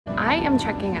I am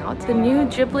checking out the new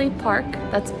Ghibli park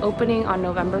that's opening on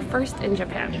November 1st in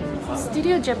Japan.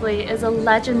 Studio Ghibli is a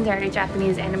legendary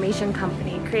Japanese animation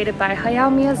company created by Hayao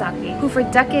Miyazaki, who for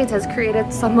decades has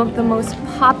created some of the most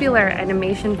popular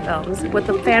animation films with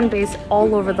a fan base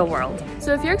all over the world.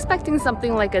 So if you're expecting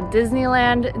something like a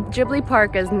Disneyland, Ghibli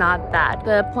Park is not that.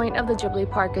 The point of the Ghibli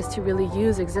Park is to really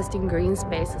use existing green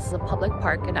space. This is a public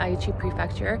park in Aichi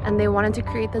Prefecture, and they wanted to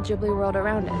create the Ghibli world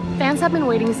around it. Fans have been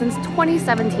waiting since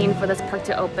 2017 for this park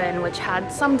to open, which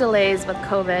had some delays with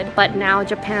COVID, but now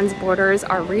Japan's borders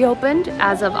are reopened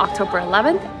as of October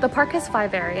 11th. The park has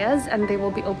 5 areas, and they will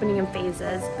be opening in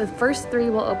phases. The first 3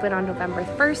 will open on November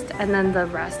 1st, and then the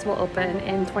rest will open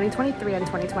in 2023 and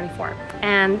 2024.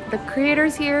 And the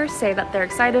creators here say that they're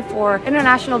excited for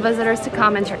international visitors to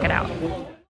come and check it out.